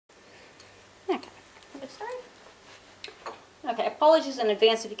Okay, apologies in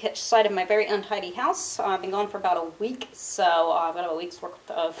advance if you catch sight of my very untidy house. I've been gone for about a week, so I've got a week's worth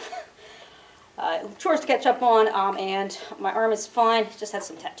of chores to catch up on, and my arm is fine. Just had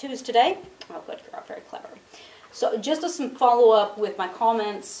some tattoos today. Oh, good, you're very clever. So just as some follow-up with my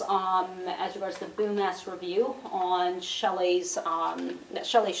comments as regards to the Boom Mass review on Shelley's, that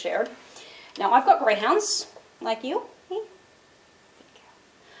Shelley shared. Now, I've got greyhounds, like you.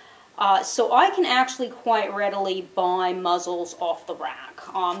 So I can actually quite readily buy muzzles off the rack.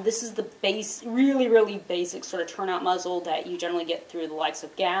 This is the really basic sort of turnout muzzle that you generally get through the likes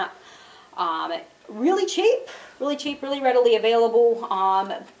of Gap. Really cheap, really readily available.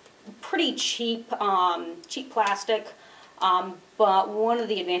 Pretty cheap, cheap plastic. But one of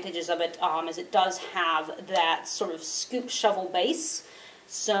the advantages of it is it does have that sort of scoop shovel base.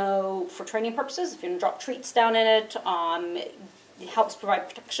 So for training purposes, if you're going to drop treats down in it, it helps provide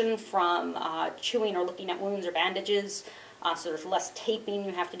protection from chewing or looking at wounds or bandages. So there's less taping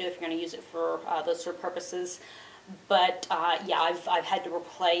you have to do if you're going to use it for those sort of purposes. But yeah, I've had to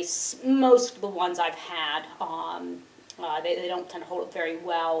replace most of the ones I've had. They don't tend to hold up very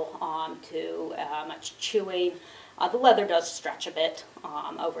well to much chewing. The leather does stretch a bit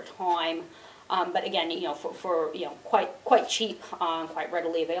over time. But again, you know, for you know, quite cheap, quite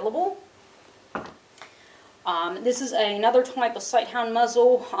readily available. This is another type of sighthound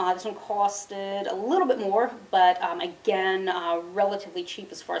muzzle. This one costed a little bit more, but again, relatively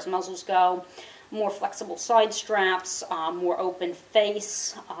cheap as far as muzzles go. More flexible side straps, more open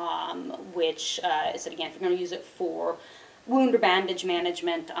face, which is, again, if you're going to use it for wound or bandage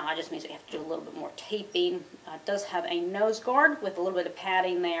management, just means you have to do a little bit more taping. It does have a nose guard with a little bit of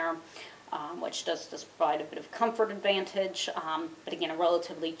padding there, which does provide a bit of comfort advantage, but again, a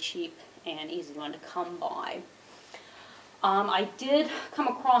relatively cheap and easy one to come by. I did come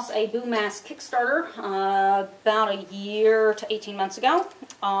across a Boom Mass Kickstarter about a year to 18 months ago,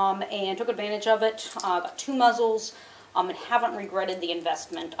 and took advantage of it. Got 2 muzzles, and haven't regretted the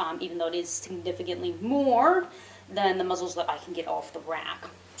investment, even though it is significantly more than the muzzles that I can get off the rack.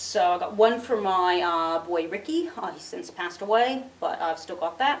 So I got one for my boy Ricky. He's since passed away, but I've still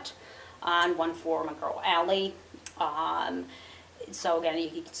got that, and one for my girl Allie. So again,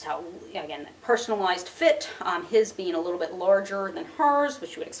 you can tell, again, personalized fit, his being a little bit larger than hers,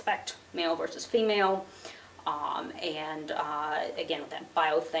 which you would expect, male versus female, and again, with that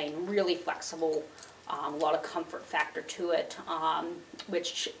biothane, really flexible, a lot of comfort factor to it,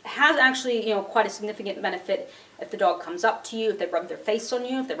 which has actually, you know, quite a significant benefit if the dog comes up to you, if they rub their face on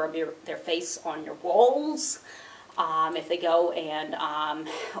you, if they rub their face on your walls, if they go and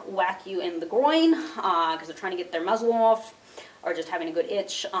whack you in the groin because they're trying to get their muzzle off, or just having a good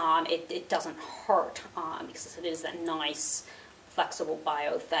itch, it doesn't hurt because it is that nice, flexible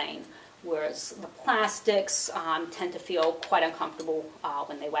biothane, whereas the plastics tend to feel quite uncomfortable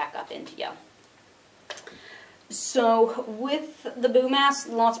when they whack up into you. So with the Boom Mass,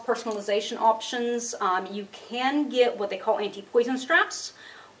 lots of personalization options. You can get what they call anti-poison straps,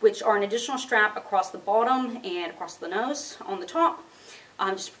 which are an additional strap across the bottom and across the nose on the top.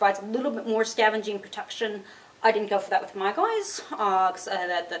 Just provides a little bit more scavenging protection. I didn't go for that with my guys, because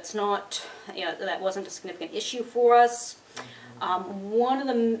that's not, you know, that wasn't a significant issue for us. One of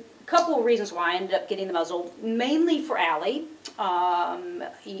the couple of reasons why I ended up getting the muzzle, mainly for Allie.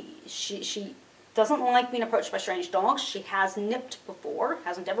 She doesn't like being approached by strange dogs. She has nipped before,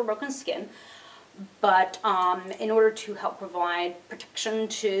 hasn't ever broken skin. But in order to help provide protection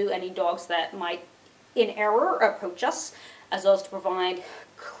to any dogs that might, in error, approach us, as well as to provide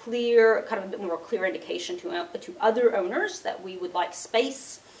clear, kind of a bit more clear indication to other owners that we would like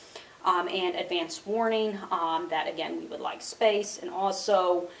space, and advance warning that, again, we would like space. And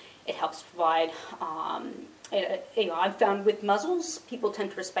also it helps provide, you know, I've found with muzzles, people tend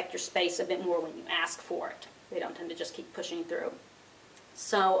to respect your space a bit more when you ask for it. They don't tend to just keep pushing through.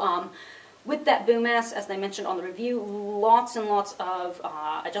 So with that Boom Mass, as I mentioned on the review, lots and lots of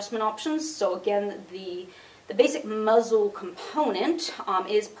adjustment options. So again, the basic muzzle component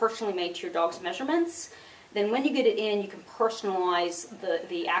is personally made to your dog's measurements. Then when you get it in, you can personalize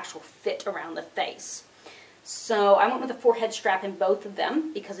the actual fit around the face. So I went with a forehead strap in both of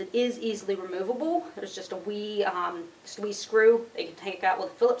them because it is easily removable. There's just a wee screw that you can take out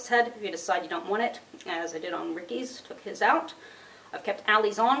with a Phillips head if you decide you don't want it, as I did on Ricky's, took his out. I've kept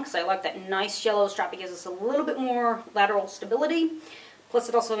Allie's on because I like that nice yellow strap. It gives us a little bit more lateral stability. Plus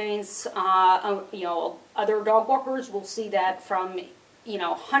it also means, you know, other dog walkers will see that from, you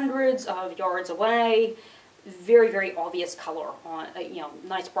know, hundreds of yards away. Very obvious color on, you know,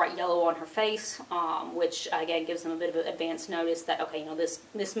 nice bright yellow on her face, which again gives them a bit of advance notice that, okay, you know,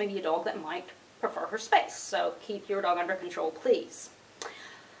 this may be a dog that might prefer her space. So keep your dog under control, please.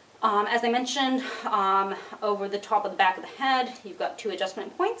 As I mentioned, over the top of the back of the head, you've got 2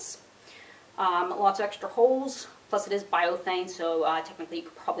 adjustment points. Lots of extra holes, plus it is biothane, so technically you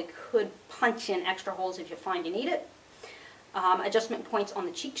probably could punch in extra holes if you find you need it. Adjustment points on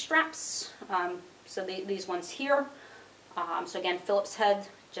the cheek straps, so these ones here. So again, Phillips head,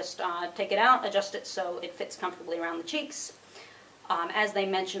 just take it out, adjust it so it fits comfortably around the cheeks. As they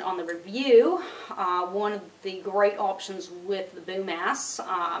mentioned on the review, one of the great options with the boom ass,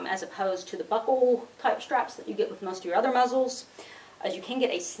 as opposed to the buckle type straps that you get with most of your other muzzles, is you can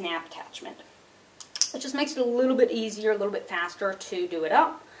get a snap attachment. It just makes it a little bit easier, a little bit faster to do it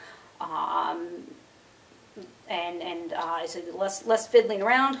up. So less fiddling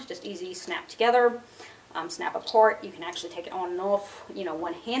around, just easy snap together, snap apart. You can actually take it on and off,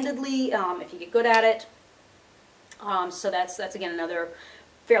 one-handedly if you get good at it. So that's again another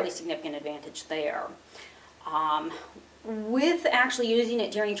fairly significant advantage there. With actually using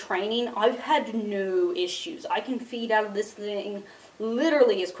it during training, I've had no issues. I can feed out of this thing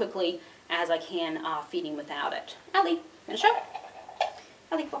literally as quickly as I can feeding without it. Allie, gonna show?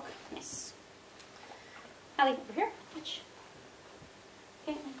 Allie, look, nice. Allie, over here, touch.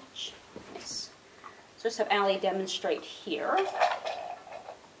 Okay, touch. Nice. So just have Allie demonstrate here.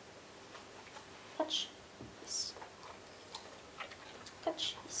 Touch. Nice.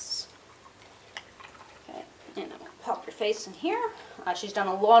 Touch. Nice. Okay, and I'll pop your face in here. She's done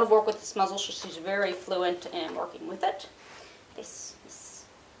a lot of work with this muzzle, so she's very fluent in working with it. This.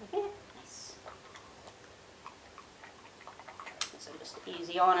 Okay, nice. So just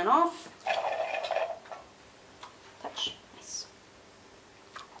easy on and off. Touch. Nice.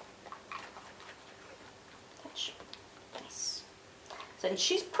 Touch. Nice. So, and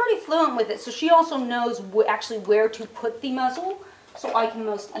she's pretty fluent with it, so she also knows actually where to put the muzzle, so I can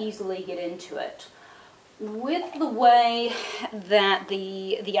most easily get into it. With the way that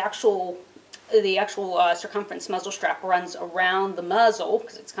the actual circumference muzzle strap runs around the muzzle,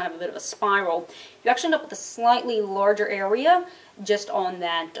 because it's kind of a bit of a spiral, you actually end up with a slightly larger area just on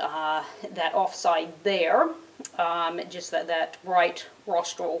that offside there, just that right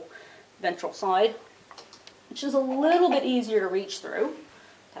rostral ventral side, which is a little bit easier to reach through.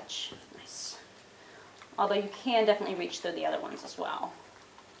 Touch. Nice. Although you can definitely reach through the other ones as well.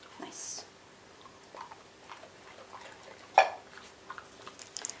 Nice.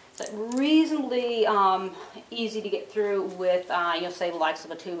 So reasonably easy to get through with, say, the likes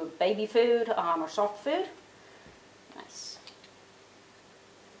of a tube of baby food or soft food. Nice.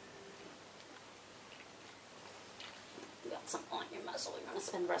 You got some on your muzzle. You're going to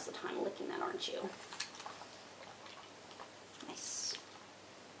spend the rest of the time licking that, aren't you? Nice.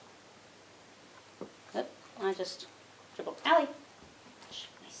 Oh, I just dribbled. Allie.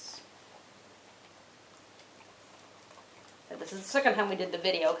 Nice. This is the second time we did the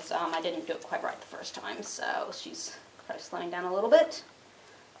video because I didn't do it quite right the first time, so she's probably slowing down a little bit.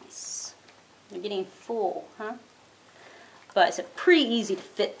 Nice. You're getting full, huh? But it's pretty easy to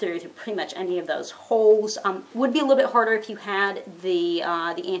fit through pretty much any of those holes. Would be a little bit harder if you had the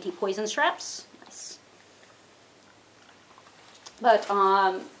anti-poison straps. Nice. But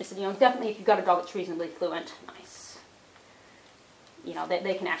definitely if you've got a dog that's reasonably fluent, nice.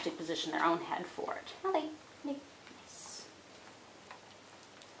 They can actually position their own head for it. Nice.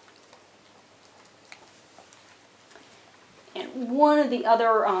 And one of the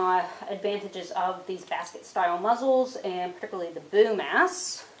other advantages of these basket-style muzzles, and particularly the boom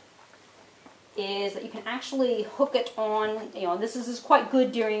ass, is that you can actually hook it on. This is quite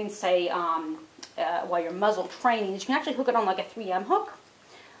good during, say, while you're muzzle training. You can actually hook it on like a 3M hook.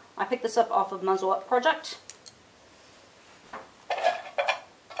 I picked this up off of Muzzle Up Project.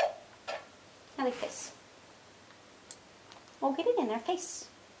 Allie, face. Oh, get it in there, face.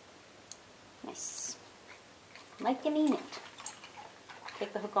 Nice. Like you mean it.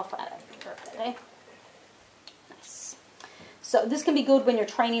 Take the hook off out of here. Okay. Nice. So this can be good when you're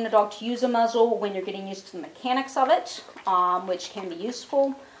training a dog to use a muzzle, when you're getting used to the mechanics of it, which can be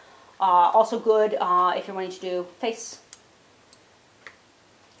useful. Also good if you're wanting to do face.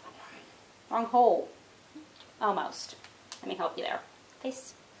 Wrong hole. Almost. Let me help you there.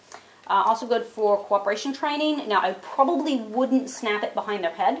 Face. Also good for cooperation training. Now, I probably wouldn't snap it behind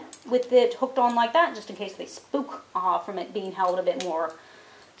their head with it hooked on like that, just in case they spook from it being held a bit more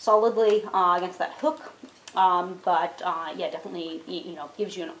solidly against that hook. Yeah, definitely,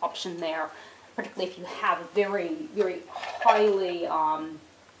 gives you an option there, particularly if you have a very, very highly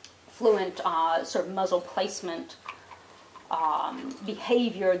fluent sort of muzzle placement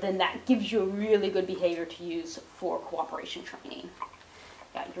behavior, then that gives you a really good behavior to use for cooperation training.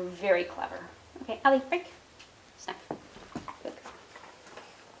 Yeah, you're very clever. Okay, Ellie, break.